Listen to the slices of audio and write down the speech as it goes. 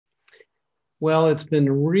Well, it's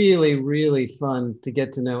been really, really fun to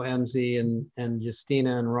get to know MZ and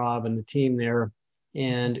Justina and Rob and the team there.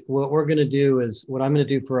 And what we're going to do is, what I'm going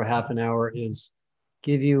to do for a half an hour is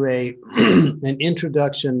give you a an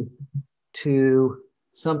introduction to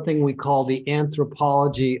something we call the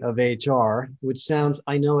anthropology of HR, which sounds,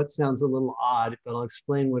 I know it sounds a little odd, but I'll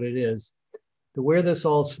explain what it is. The where this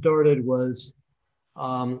all started was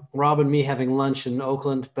Rob and me having lunch in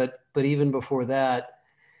Oakland, but even before that,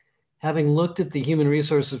 having looked at the human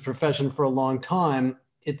resources profession for a long time,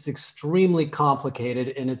 it's extremely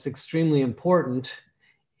complicated and it's extremely important.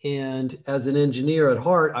 And as an engineer at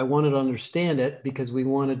heart, I wanted to understand it because we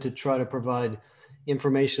wanted to try to provide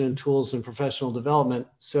information and tools and professional development.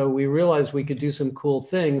 So we realized we could do some cool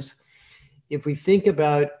things if we think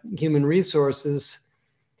about human resources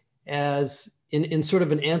as in sort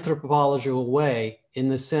of an anthropological way, in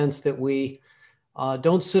the sense that we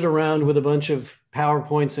don't sit around with a bunch of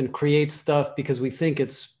PowerPoints and create stuff because we think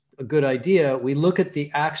it's a good idea. We look at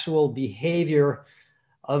the actual behavior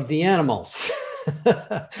of the animals.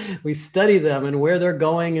 We study them and where they're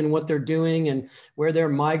going and what they're doing and where they're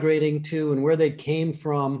migrating to and where they came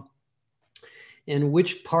from and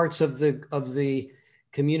which parts of the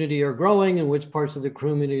community are growing and which parts of the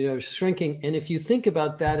community are shrinking. And if you think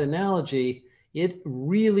about that analogy, it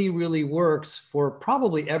really, really works for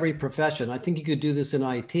probably every profession. I think you could do this in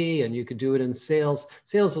IT and you could do it in sales.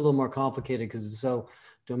 Sales is a little more complicated because it's so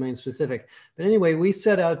domain specific. But anyway, we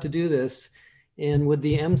set out to do this and with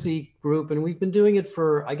the MZ group, and we've been doing it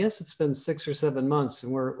for, I guess it's been 6 or 7 months,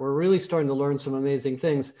 and we're really starting to learn some amazing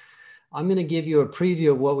things. I'm going to give you a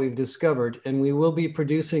preview of what we've discovered, and we will be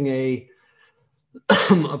producing a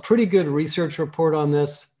pretty good research report on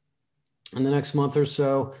this in the next month or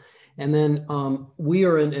so. And then we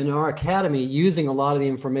are in our academy using a lot of the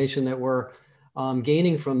information that we're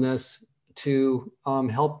gaining from this to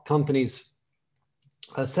help companies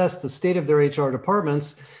assess the state of their HR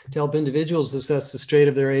departments, to help individuals assess the state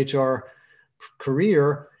of their HR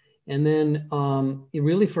career, and then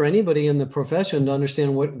really for anybody in the profession to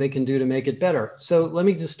understand what they can do to make it better. So let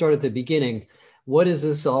me just start at the beginning. What is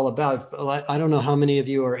this all about? I don't know how many of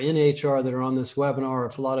you are in HR that are on this webinar,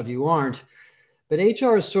 if a lot of you aren't, but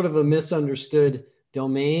HR is sort of a misunderstood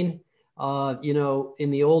domain.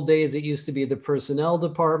 In the old days, it used to be the personnel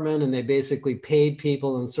department, and they basically paid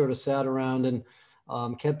people and sort of sat around and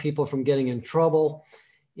kept people from getting in trouble.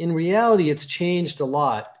 In reality, it's changed a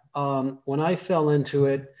lot. When I fell into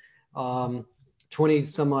it 20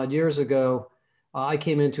 some odd years ago, I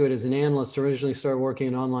came into it as an analyst, originally started working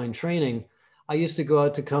in online training. I used to go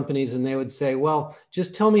out to companies and they would say, well,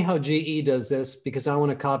 just tell me how GE does this because I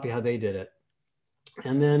want to copy how they did it.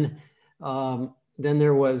 And then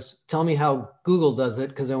there was, tell me how Google does it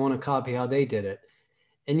because I want to copy how they did it.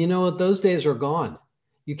 And you know what, those days are gone.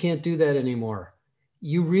 You can't do that anymore.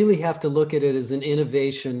 You really have to look at it as an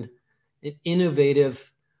innovative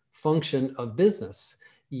function of business.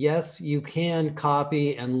 Yes, you can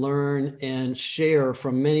copy and learn and share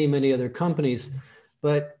from many, many other companies,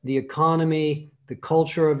 but the economy, the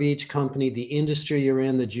culture of each company, the industry you're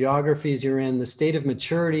in, the geographies you're in, the state of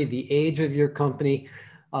maturity, the age of your company,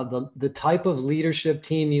 the type of leadership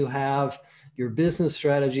team you have, your business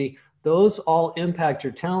strategy, those all impact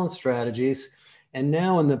your talent strategies. And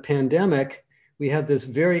now in the pandemic, we have this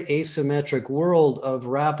very asymmetric world of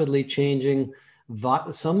rapidly changing,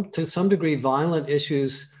 to some degree, violent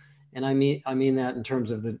issues. And I mean that in terms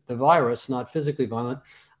of the virus, not physically violent,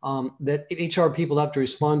 that HR people have to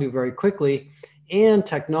respond to very quickly. And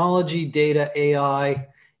technology, data, AI,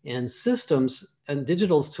 and systems and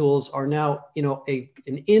digital tools are now,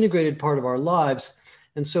 an integrated part of our lives.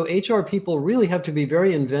 And so HR people really have to be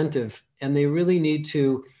very inventive, and they really need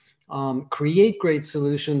to create great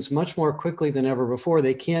solutions much more quickly than ever before.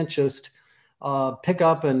 They can't just pick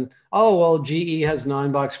up and, oh, well, GE has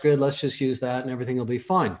 9-box grid. Let's just use that and everything will be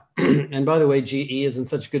fine. And by the way, GE isn't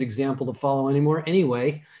such a good example to follow anymore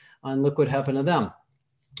anyway. And look what happened to them.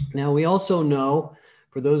 Now, we also know,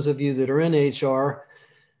 for those of you that are in HR,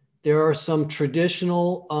 there are some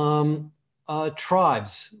traditional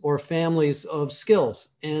tribes or families of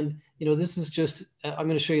skills. And, this is just, I'm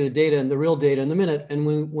going to show you the data and the real data in a minute.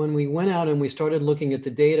 And when we went out and we started looking at the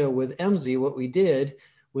data with MZ, what we did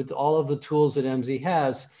with all of the tools that MZ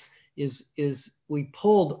has is we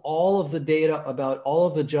pulled all of the data about all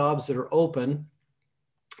of the jobs that are open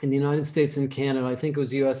in the United States and Canada. I think it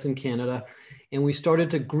was US and Canada. And we started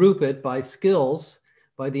to group it by skills,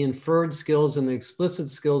 by the inferred skills and the explicit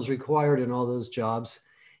skills required in all those jobs.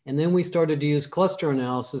 And then we started to use cluster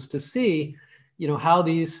analysis to see, how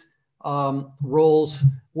these roles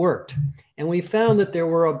worked. And we found that there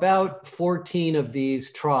were about 14 of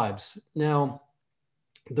these tribes. Now,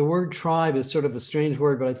 the word tribe is sort of a strange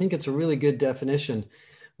word, but I think it's a really good definition.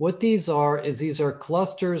 What these are is these are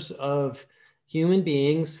clusters of human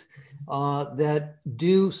beings that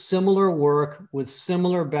do similar work with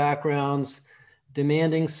similar backgrounds,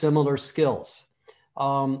 demanding similar skills.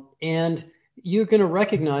 And you're going to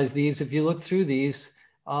recognize these if you look through these.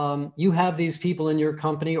 You have these people in your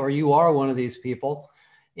company, or you are one of these people.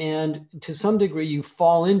 And to some degree, you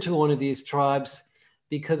fall into one of these tribes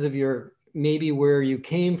because of your maybe where you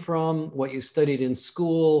came from, what you studied in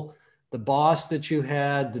school, the boss that you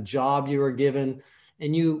had, the job you were given,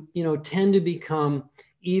 and you tend to become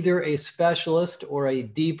either a specialist or a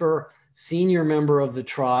deeper senior member of the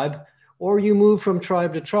tribe, or you move from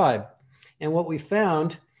tribe to tribe. And what we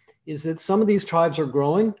found is that some of these tribes are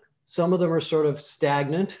growing, some of them are sort of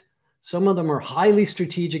stagnant, some of them are highly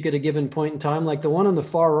strategic at a given point in time, like the one on the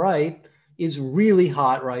far right is really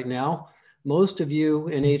hot right now. Most of you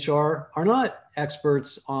in HR are not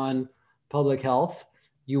experts on public health.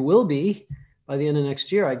 You will be by the end of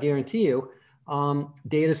next year, I guarantee you.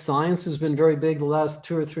 Data science has been very big the last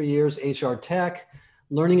 2 or 3 years. HR tech,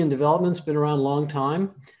 learning and development's been around a long time.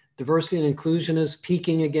 Diversity and inclusion is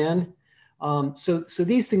peaking again. So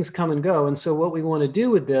these things come and go. And so what we want to do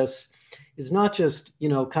with this is not just,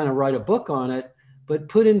 kind of write a book on it, but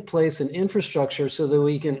put in place an infrastructure so that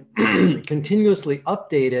we can continuously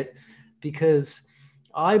update it, because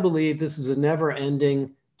I believe this is a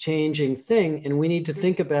never-ending, changing thing, and we need to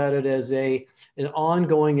think about it as an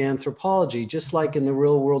ongoing anthropology. Just like in the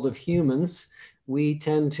real world of humans, we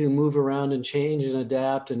tend to move around and change and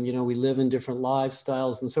adapt, and we live in different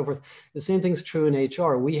lifestyles and so forth. The same thing's true in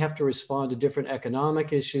HR. We have to respond to different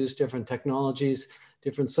economic issues, different technologies,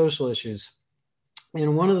 different social issues.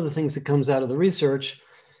 And one of the things that comes out of the research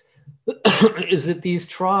is that these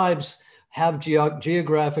tribes have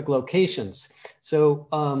geographic locations. So,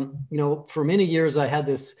 for many years I had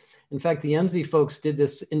this, in fact, the MZ folks did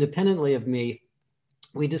this independently of me.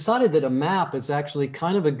 We decided that a map is actually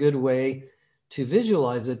kind of a good way to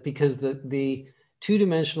visualize it, because the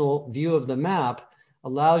two-dimensional view of the map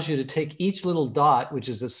allows you to take each little dot, which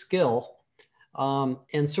is a skill,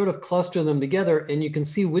 and sort of cluster them together, and you can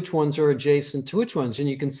see which ones are adjacent to which ones. And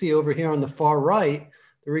you can see over here on the far right,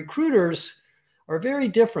 the recruiters are very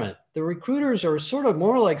different. The recruiters are sort of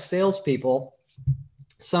more like salespeople,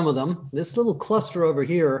 some of them. This little cluster over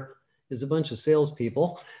here is a bunch of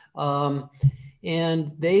salespeople.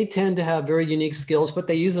 And they tend to have very unique skills, but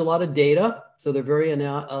they use a lot of data. So they're very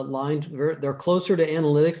aligned. They're closer to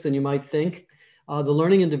analytics than you might think. The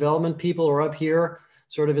learning and development people are up here,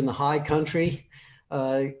 sort of in the high country,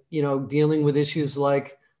 dealing with issues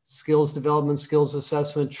like skills development, skills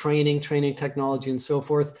assessment, training technology, and so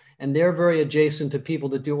forth. And they're very adjacent to people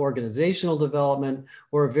that do organizational development,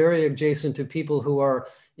 or very adjacent to people who are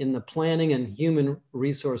in the planning and human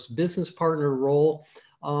resource business partner role.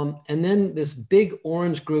 And then this big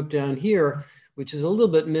orange group down here, which is a little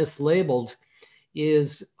bit mislabeled,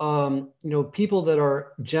 is people that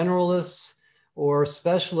are generalists or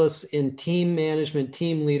specialists in team management,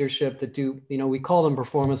 team leadership, that do, we call them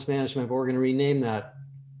performance management, but we're going to rename that,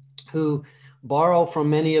 who borrow from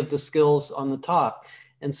many of the skills on the top.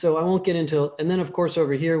 And so I won't get into, and then of course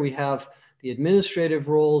over here we have the administrative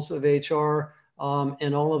roles of HR,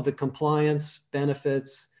 and all of the compliance,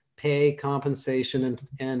 benefits, pay, compensation,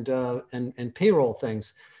 and payroll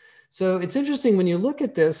things. So it's interesting when you look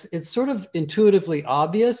at this, it's sort of intuitively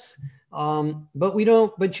obvious,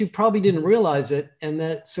 but you probably didn't realize it.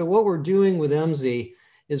 And so what we're doing with MZ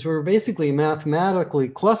is we're basically mathematically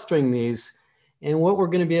clustering these. And what we're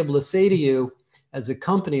going to be able to say to you as a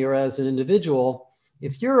company or as an individual,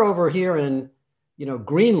 if you're over here in,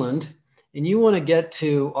 Greenland, and you want to get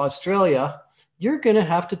to Australia, you're going to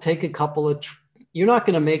have to take a couple of, you're not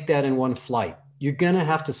going to make that in one flight. You're going to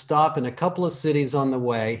have to stop in a couple of cities on the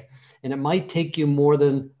way, and it might take you more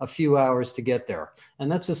than a few hours to get there.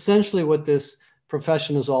 And that's essentially what this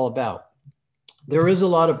profession is all about. There is a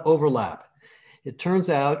lot of overlap. It turns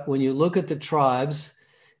out when you look at the tribes,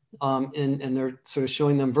 and they're sort of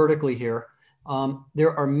showing them vertically here,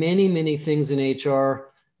 there are many, many things in HR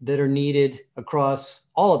that are needed across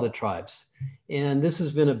all of the tribes. And this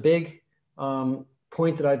has been a big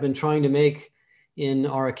point that I've been trying to make in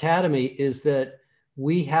our academy, is that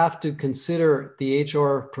we have to consider the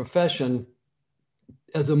HR profession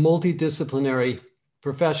as a multidisciplinary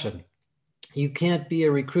profession. You can't be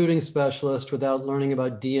a recruiting specialist without learning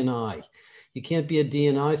about D&I. You can't be a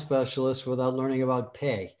D&I specialist without learning about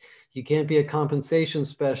pay. You can't be a compensation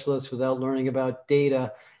specialist without learning about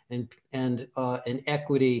data and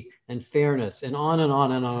equity and fairness, and on and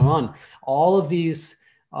on and on and on. All of these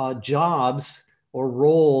jobs or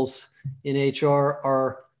roles in HR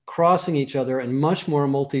are crossing each other and much more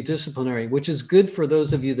multidisciplinary, which is good for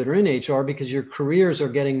those of you that are in HR because your careers are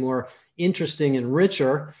getting more interesting and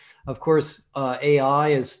richer. Of course, AI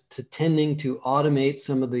is tending to automate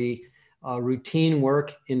some of the routine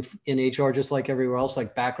work in HR, just like everywhere else,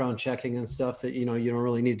 like background checking and stuff that you don't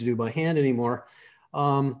really need to do by hand anymore.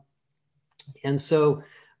 And so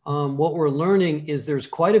what we're learning is there's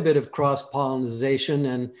quite a bit of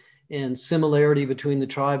cross-pollination and similarity between the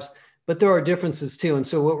tribes, but there are differences too. And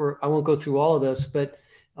so I won't go through all of this, but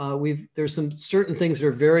there's some certain things that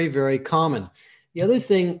are very, very common. The other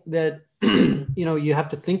thing that you have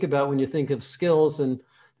to think about when you think of skills, and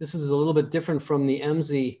this is a little bit different from the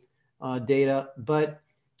MZ data, but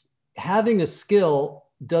having a skill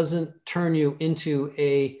doesn't turn you into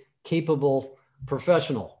a capable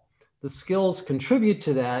professional. The skills contribute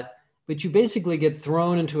to that, but you basically get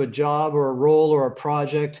thrown into a job or a role or a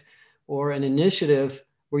project or an initiative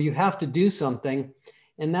where you have to do something.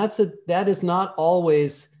 And that is not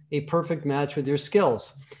always a perfect match with your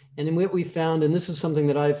skills. And in what we found, and this is something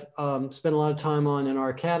that I've spent a lot of time on in our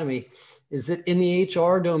academy, is that in the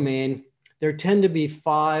HR domain, there tend to be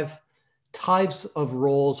 5 types of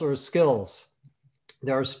roles or skills.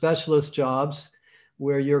 There are specialist jobs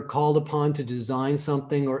where you're called upon to design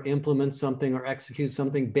something or implement something or execute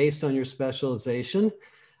something based on your specialization.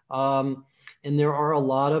 And there are a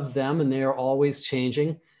lot of them, and they are always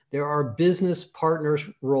changing. There are business partner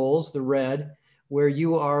roles, the red, where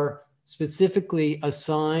you are specifically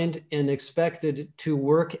assigned and expected to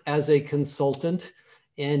work as a consultant.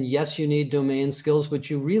 And yes, you need domain skills, but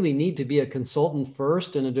you really need to be a consultant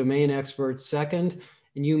first and a domain expert second.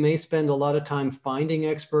 And you may spend a lot of time finding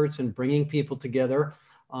experts and bringing people together.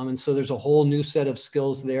 And so there's a whole new set of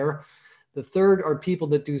skills there. The third are people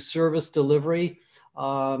that do service delivery,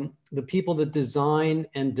 the people that design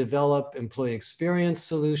and develop employee experience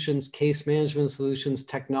solutions, case management solutions,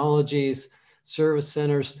 technologies, service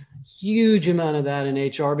centers, huge amount of that in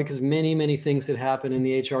HR because many, many things that happen in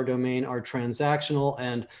the HR domain are transactional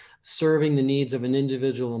and serving the needs of an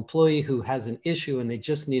individual employee who has an issue and they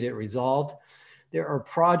just need it resolved. There are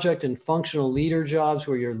project and functional leader jobs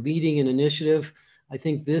where you're leading an initiative. I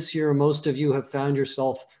think this year, most of you have found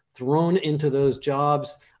yourself thrown into those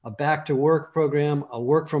jobs, a back to work program, a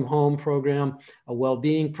work from home program, a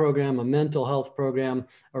well-being program, a mental health program,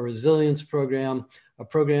 a resilience program, a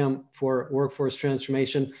program for workforce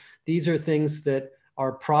transformation. These are things that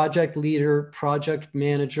are project leader, project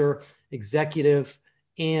manager, executive,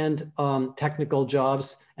 and technical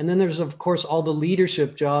jobs. And then there's, of course, all the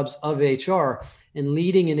leadership jobs of HR. And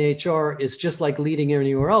leading in HR is just like leading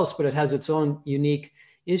anywhere else, but it has its own unique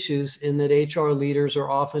issues in that HR leaders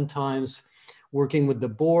are oftentimes working with the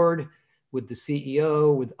board, with the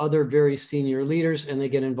CEO, with other very senior leaders, and they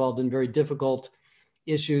get involved in very difficult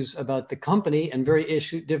issues about the company and very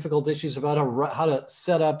difficult issues about how to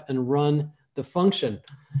set up and run the function.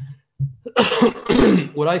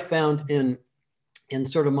 What I found in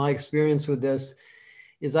sort of my experience with this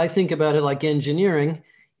is I think about it like engineering.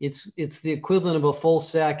 It's the equivalent of a full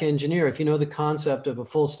stack engineer. If you know the concept of a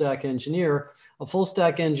full stack engineer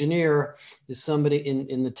is somebody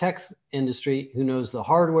in the tech industry who knows the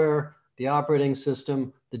hardware, the operating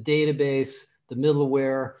system, the database, the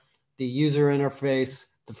middleware, the user interface,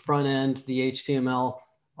 the front end, the HTML,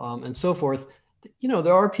 and so forth.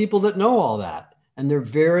 There are people that know all that, and they're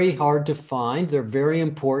very hard to find. They're very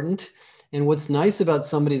important. And what's nice about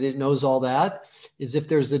somebody that knows all that is if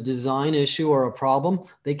there's a design issue or a problem,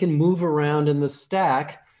 they can move around in the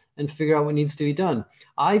stack and figure out what needs to be done.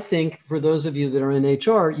 I think for those of you that are in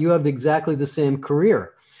HR, you have exactly the same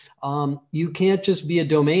career. You can't just be a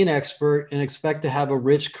domain expert and expect to have a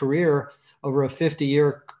rich career over a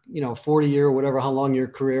 50-year, 40-year, whatever, how long your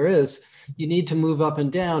career is. You need to move up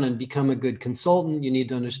and down and become a good consultant. You need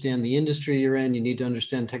to understand the industry you're in. You need to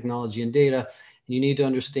understand technology and data. And you need to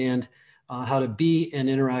understand how to be and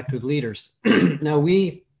interact with leaders. Now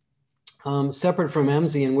we, separate from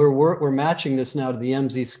MZ, and we're matching this now to the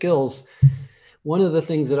MZ skills. One of the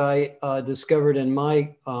things that I discovered in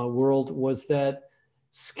my world was that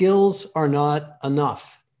skills are not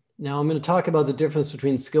enough. Now I'm going to talk about the difference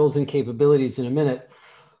between skills and capabilities in a minute,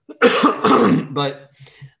 but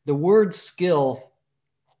the word skill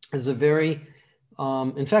is a very,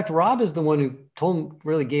 in fact, Rob is the one who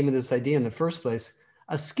really gave me this idea in the first place.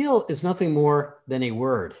 A skill is nothing more than a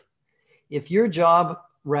word. If your job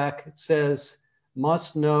rec says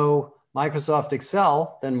must know Microsoft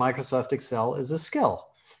Excel, then Microsoft Excel is a skill.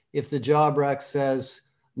 If the job rec says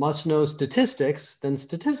must know statistics, then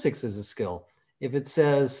statistics is a skill. If it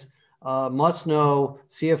says must know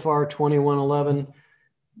CFR 2111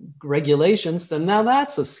 regulations, then now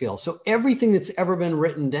that's a skill. So everything that's ever been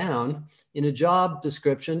written down in a job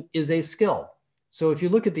description is a skill. So if you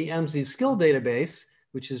look at the MZ skill database,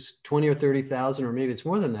 which is 20 or 30,000, or maybe it's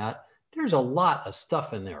more than that, there's a lot of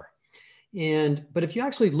stuff in there. But if you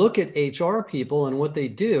actually look at HR people and what they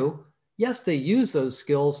do, yes, they use those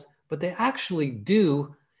skills, but they actually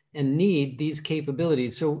do and need these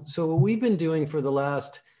capabilities. So what we've been doing for the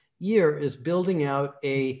last year is building out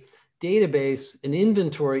a database, an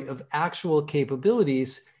inventory of actual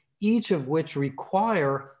capabilities, each of which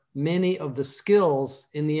require many of the skills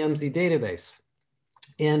in the MZ database.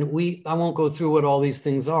 And I won't go through what all these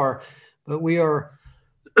things are, but we are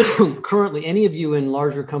currently, any of you in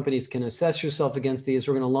larger companies can assess yourself against these.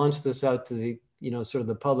 We're going to launch this out to the, sort of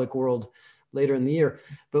the public world later in the year.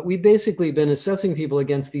 But we've basically been assessing people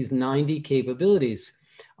against these 90 capabilities.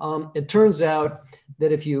 It turns out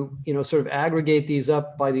that if you, sort of aggregate these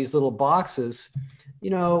up by these little boxes,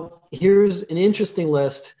 here's an interesting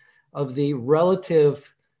list of the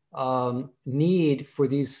relative need for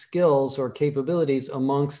these skills or capabilities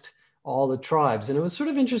amongst all the tribes. And it was sort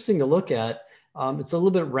of interesting to look at. It's a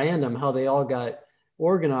little bit random how they all got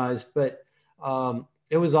organized, but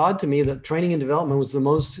it was odd to me that training and development was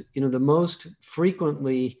the most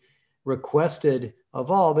frequently requested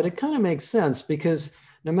of all. But it kind of makes sense, because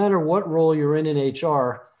no matter what role you're in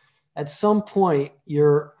HR, at some point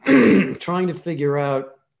you're trying to figure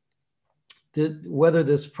out whether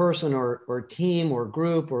this person or team or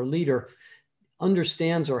group or leader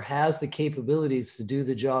understands or has the capabilities to do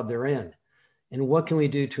the job they're in. And what can we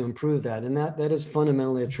do to improve that? And that is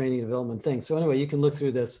fundamentally a training and development thing. So anyway, you can look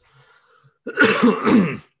through this.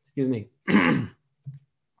 Excuse me.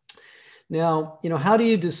 Now, how do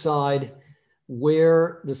you decide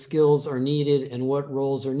where the skills are needed and what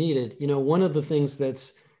roles are needed? One of the things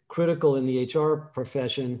that's critical in the HR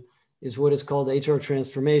profession is what is called HR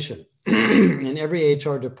transformation. In every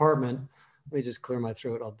HR department, let me just clear my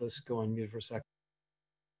throat. I'll just go on mute for a second.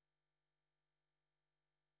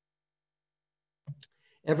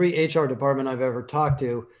 Every HR department I've ever talked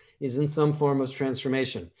to is in some form of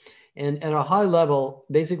transformation. And at a high level,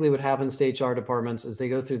 basically what happens to HR departments is they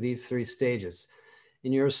go through these 3 stages.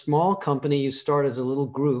 In your small company, you start as a little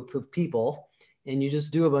group of people and you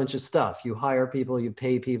just do a bunch of stuff. You hire people, you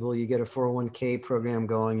pay people, you get a 401k program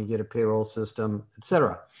going, you get a payroll system, et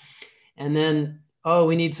cetera. And then, oh,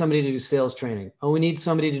 we need somebody to do sales training. Oh, we need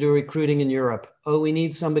somebody to do recruiting in Europe. Oh, we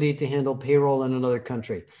need somebody to handle payroll in another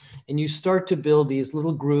country. And you start to build these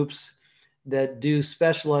little groups that do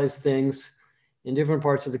specialized things in different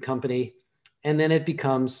parts of the company. And then it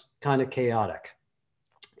becomes kind of chaotic.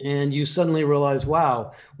 And you suddenly realize,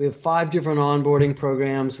 wow, we have 5 different onboarding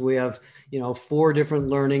programs. We have, 4 different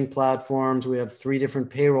learning platforms. We have 3 different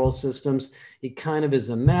payroll systems. It kind of is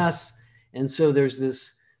a mess. And so there's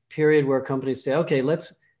this period where companies say, okay,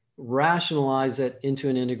 let's rationalize it into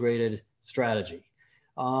an integrated strategy.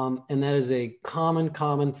 And that is a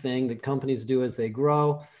common thing that companies do as they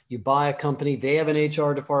grow. You buy a company, they have an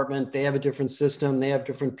HR department, they have a different system, they have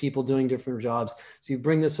different people doing different jobs. So you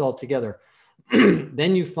bring this all together.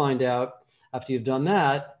 Then you find out, after you've done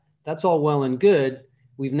that, that's all well and good.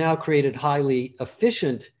 We've now created highly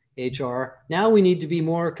efficient HR. Now we need to be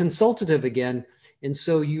more consultative again. And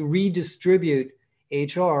so you redistribute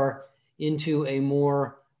HR into a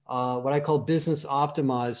more, what I call business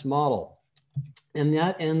optimized model. And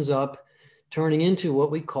that ends up turning into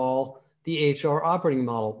what we call the HR operating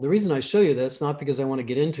model. The reason I show you this, not because I want to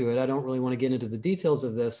get into it, I don't really want to get into the details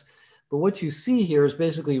of this, but what you see here is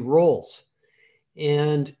basically roles.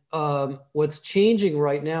 And what's changing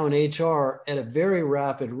right now in HR at a very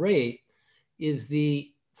rapid rate is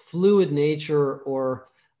the fluid nature or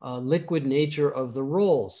liquid nature of the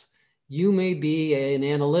roles. You may be an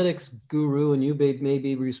analytics guru and you may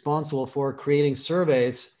be responsible for creating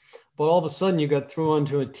surveys, but all of a sudden you got thrown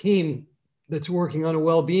onto a team that's working on a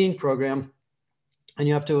well-being program and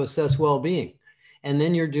you have to assess well-being. And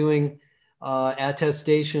then you're doing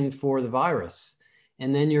attestation for the virus.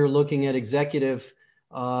 And then you're looking at executive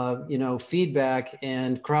feedback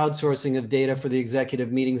and crowdsourcing of data for the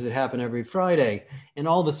executive meetings that happen every Friday. And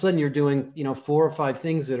all of a sudden you're doing, 4 or 5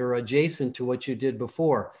 things that are adjacent to what you did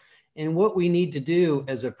before. And what we need to do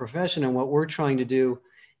as a profession and what we're trying to do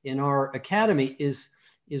in our academy is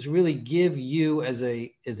really give you as an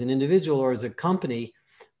individual or as a company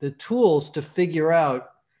the tools to figure out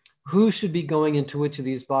who should be going into which of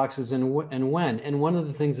these boxes and when. And one of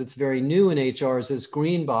the things that's very new in HR is this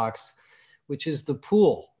green box, which is the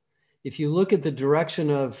pool. If you look at the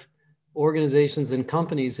direction of organizations and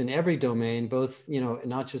companies in every domain, both,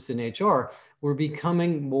 not just in HR, we're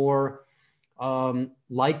becoming more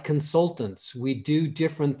like consultants. We do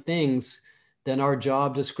different things than our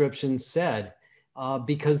job description said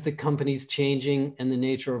because the company's changing and the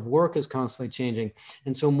nature of work is constantly changing.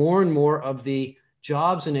 And so more and more of the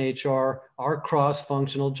jobs in HR are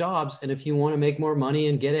cross-functional jobs. And if you want to make more money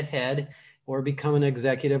and get ahead or become an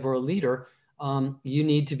executive or a leader, you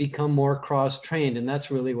need to become more cross-trained. And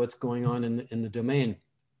that's really what's going on in the domain.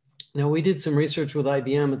 Now, we did some research with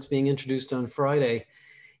IBM. It's being introduced on Friday.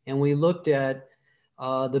 And we looked at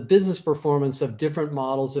the business performance of different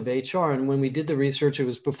models of HR. And when we did the research, it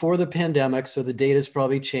was before the pandemic, so the data's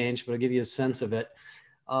probably changed, but I'll give you a sense of it.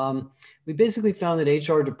 We basically found that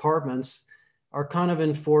HR departments are kind of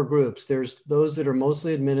in four groups. There's those that are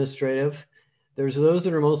mostly administrative. There's those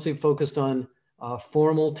that are mostly focused on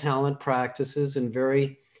formal talent practices and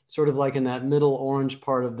very sort of like in that middle orange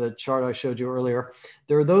part of the chart I showed you earlier.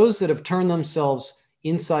 There are those that have turned themselves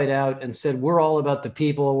inside out and said, we're all about the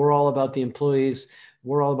people, we're all about the employees,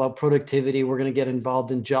 we're all about productivity, we're going to get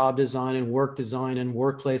involved in job design and work design and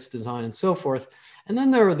workplace design and so forth. And then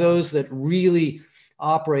there are those that really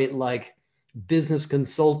operate like business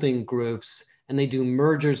consulting groups, and they do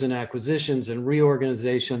mergers and acquisitions and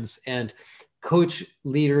reorganizations and coach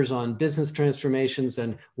leaders on business transformations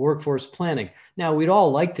and workforce planning. Now, we'd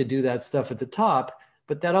all like to do that stuff at the top,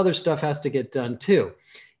 but that other stuff has to get done too.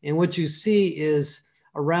 And what you see is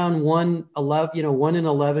around 1 in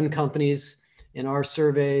 11 companies in our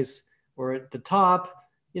surveys were at the top,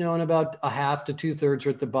 and about a half to 2/3 are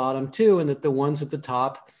at the bottom too, and that the ones at the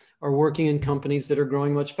top are working in companies that are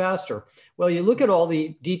growing much faster. Well, you look at all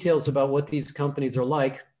the details about what these companies are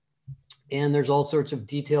like, and there's all sorts of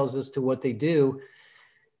details as to what they do,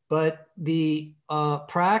 but the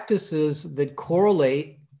practices that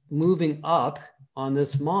correlate moving up on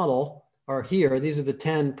this model are here. These are the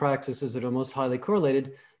 10 practices that are most highly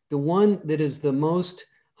correlated. The one that is the most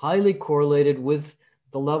highly correlated with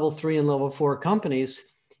the level 3 and level 4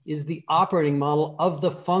 companies is the operating model of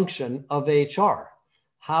the function of HR.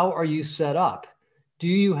 How are you set up? Do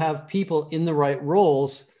you have people in the right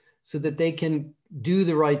roles so that they can do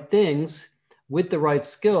the right things with the right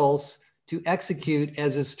skills to execute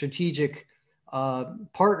as a strategic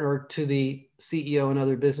partner to the CEO and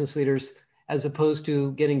other business leaders, as opposed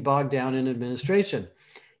to getting bogged down in administration?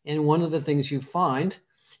 And one of the things you find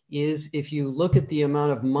is if you look at the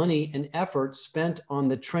amount of money and effort spent on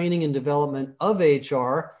the training and development of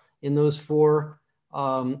HR in those four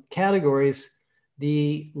categories,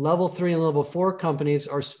 the level 3 and level 4 companies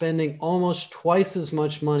are spending almost twice as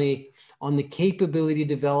much money on the capability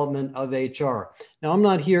development of HR. Now, I'm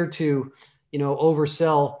not here to,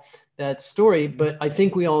 oversell that story, but I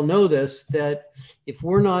think we all know this, that if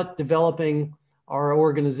we're not developing our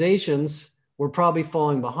organizations, we're probably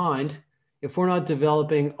falling behind. If we're not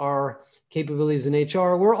developing our capabilities in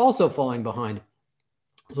HR, we're also falling behind.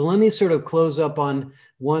 So let me sort of close up on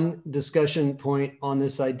one discussion point on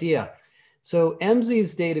this idea. So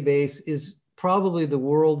MZ's database is probably the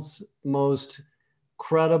world's most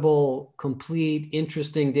credible, complete,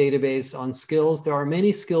 interesting database on skills. There are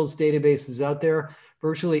many skills databases out there.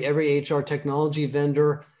 Virtually every HR technology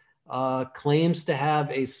vendor claims to have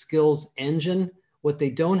a skills engine. What they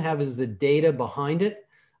don't have is the data behind it.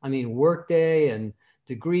 I mean, Workday and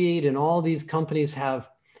Degreed and all these companies have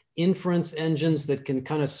inference engines that can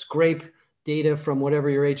kind of scrape data from whatever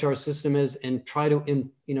your HR system is and try to,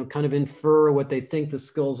 kind of infer what they think the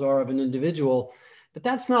skills are of an individual. But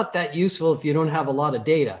that's not that useful if you don't have a lot of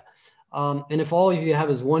data. And if all you have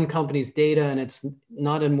is one company's data and it's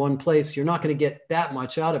not in one place, you're not going to get that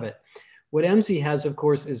much out of it. What MZ has, of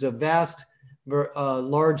course, is a vast,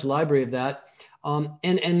 large library of that. And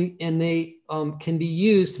they can be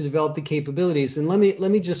used to develop the capabilities. And let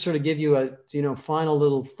me just sort of give you a final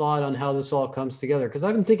little thought on how this all comes together, because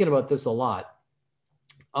I've been thinking about this a lot.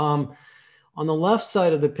 On the left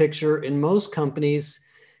side of the picture, in most companies,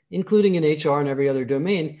 including in HR and every other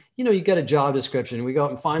domain, you got a job description. We go out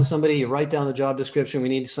and find somebody, you write down the job description. We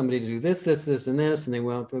need somebody to do this, this, this, and this, and they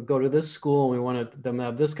want to go to this school, and we want them to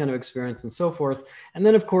have this kind of experience and so forth. And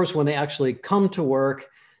then, of course, when they actually come to work,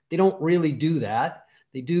 they don't really do that.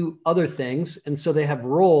 They do other things. And so they have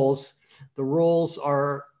roles. The roles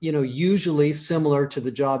are, usually similar to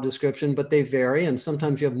the job description, but they vary. And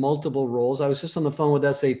sometimes you have multiple roles. I was just on the phone with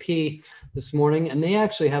SAP this morning, and they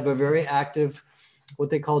actually have a very active, what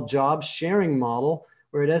they call job sharing model,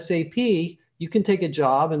 where at SAP, you can take a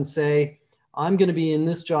job and say, I'm going to be in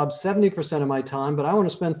this job 70% of my time, but I want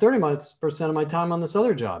to spend 30% of my time on this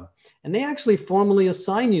other job. And they actually formally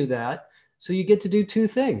assign you that. So you get to do two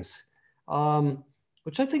things.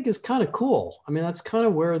 which I think is kind of cool. I mean, that's kind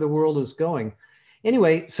of where the world is going.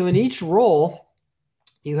 Anyway, so in each role,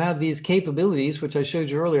 you have these capabilities, which I showed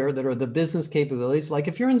you earlier, that are the business capabilities. Like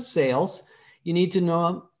if you're in sales, you need to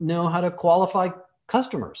know how to qualify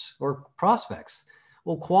customers or prospects.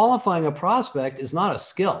 Well, qualifying a prospect is not a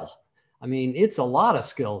skill. I mean, it's a lot of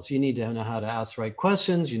skills. You need to know how to ask the right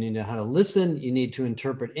questions. You need to know how to listen. You need to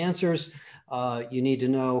interpret answers. You need to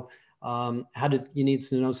know you need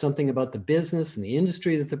to know something about the business and the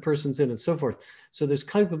industry that the person's in and so forth. So there's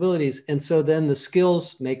capabilities. And so then the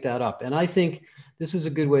skills make that up. And I think this is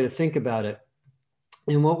a good way to think about it.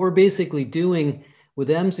 And what we're basically doing with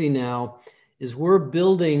MZ now is we're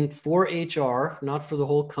building for HR, not for the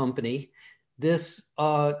whole company, this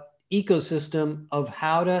ecosystem of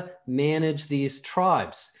how to manage these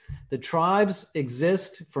tribes. The tribes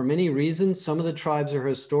exist for many reasons. Some of the tribes are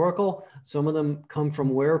historical. Some of them come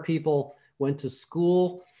from where people went to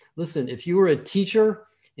school. Listen, if you were a teacher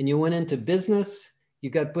and you went into business, you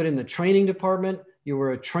got put in the training department, you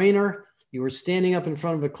were a trainer, you were standing up in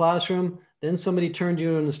front of a classroom, then somebody turned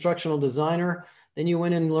you an instructional designer, then you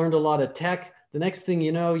went and learned a lot of tech. The next thing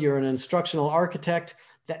you know, you're an instructional architect.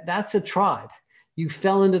 That's a tribe. You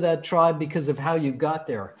fell into that tribe because of how you got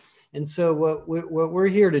there. And so what we're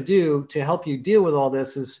here to do to help you deal with all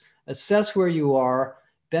this is assess where you are,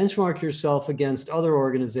 benchmark yourself against other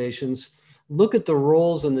organizations, look at the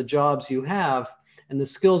roles and the jobs you have and the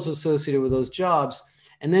skills associated with those jobs,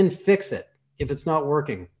 and then fix it if it's not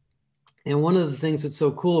working. And one of the things that's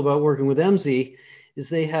so cool about working with MZ is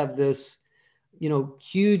they have this,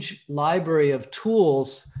 huge library of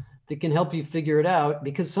tools that can help you figure it out,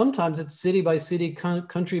 because sometimes it's city by city,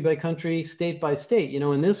 country by country, state by state.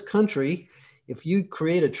 In this country, if you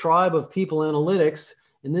create a tribe of people analytics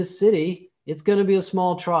in this city, it's going to be a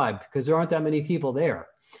small tribe because there aren't that many people there.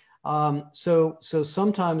 So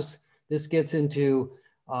sometimes this gets into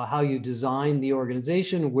how you design the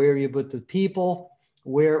organization, where you put the people,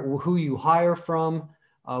 who you hire from,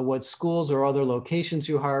 what schools or other locations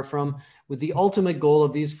you hire from, with the ultimate goal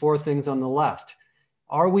of these 4 things on the left.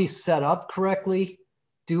 Are we set up correctly?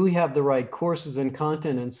 Do we have the right courses and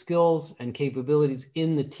content and skills and capabilities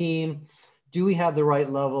in the team? Do we have the right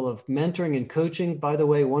level of mentoring and coaching? By the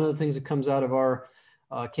way, one of the things that comes out of our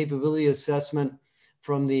capability assessment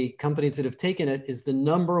from the companies that have taken it is the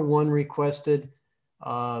 #1 requested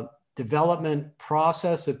development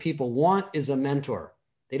process that people want is a mentor.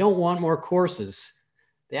 They don't want more courses.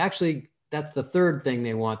 That's the 3rd thing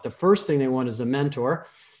they want. The first thing they want is a mentor.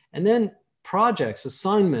 And then projects,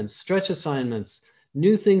 assignments, stretch assignments,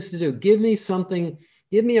 new things to do. Give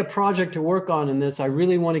me a project to work on in this. I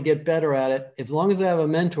really want to get better at it. As long as I have a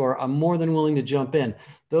mentor, I'm more than willing to jump in.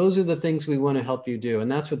 Those are the things we want to help you do. And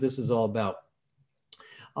that's what this is all about.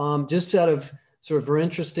 Just out of sort of for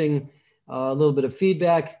interesting, a little bit of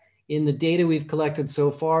feedback in the data we've collected so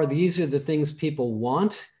far, these are the things people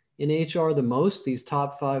want in HR the most, these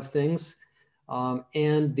top 5 things.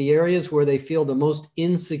 And the areas where they feel the most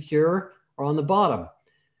insecure are on the bottom.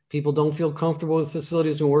 People don't feel comfortable with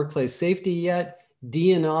facilities and workplace safety yet.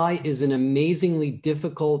 D&I is an amazingly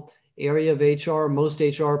difficult area of HR. Most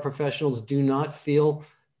HR professionals do not feel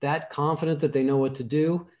that confident that they know what to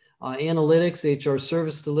do. Analytics, HR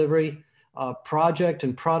service delivery, project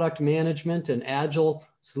and product management, and agile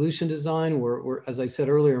solution design. We're, as I said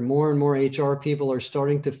earlier, more and more HR people are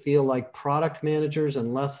starting to feel like product managers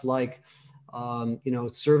and less like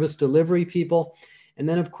service delivery people. And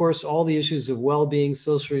then, of course, all the issues of well-being,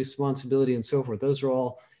 social responsibility, and so forth. Those are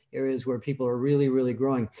all areas where people are really, really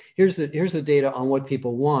growing. Here's the data on what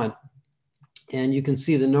people want. And you can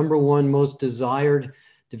see the #1 most desired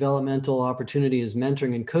developmental opportunity is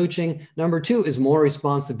mentoring and coaching. #2 is more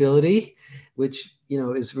responsibility, which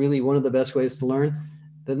is really one of the best ways to learn.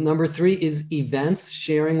 The #3 is events,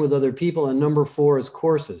 sharing with other people, and #4 is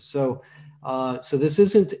courses. So this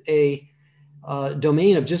isn't a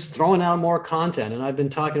domain of just throwing out more content. And I've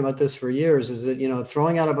been talking about this for years, is that,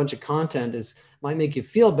 throwing out a bunch of content might make you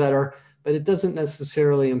feel better, but it doesn't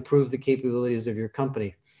necessarily improve the capabilities of your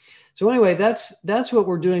company. So anyway, that's what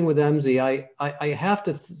we're doing with MZ. I have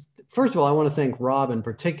to, first of all, I want to thank Rob in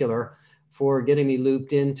particular for getting me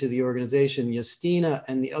looped into the organization. Justina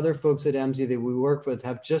and the other folks at MZ that we work with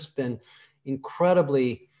have just been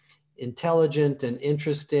incredibly intelligent and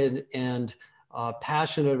interested and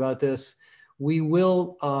passionate about this. We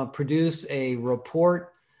will produce a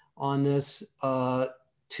report on this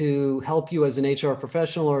to help you as an HR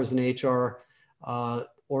professional or as an HR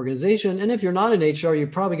organization. And if you're not in HR, you're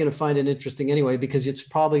probably going to find it interesting anyway, because it's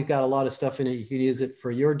probably got a lot of stuff in it. You can use it for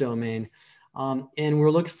your domain. And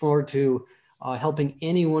we're looking forward to helping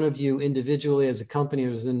any one of you individually, as a company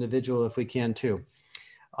or as an individual, if we can too.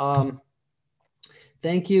 Um,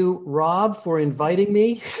 thank you, Rob, for inviting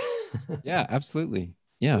me. Yeah, absolutely.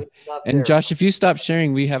 Yeah. Stop And there. Josh, if you stop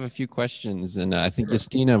sharing, we have a few questions. And I think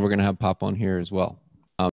Justina, we're going to have pop on here as well.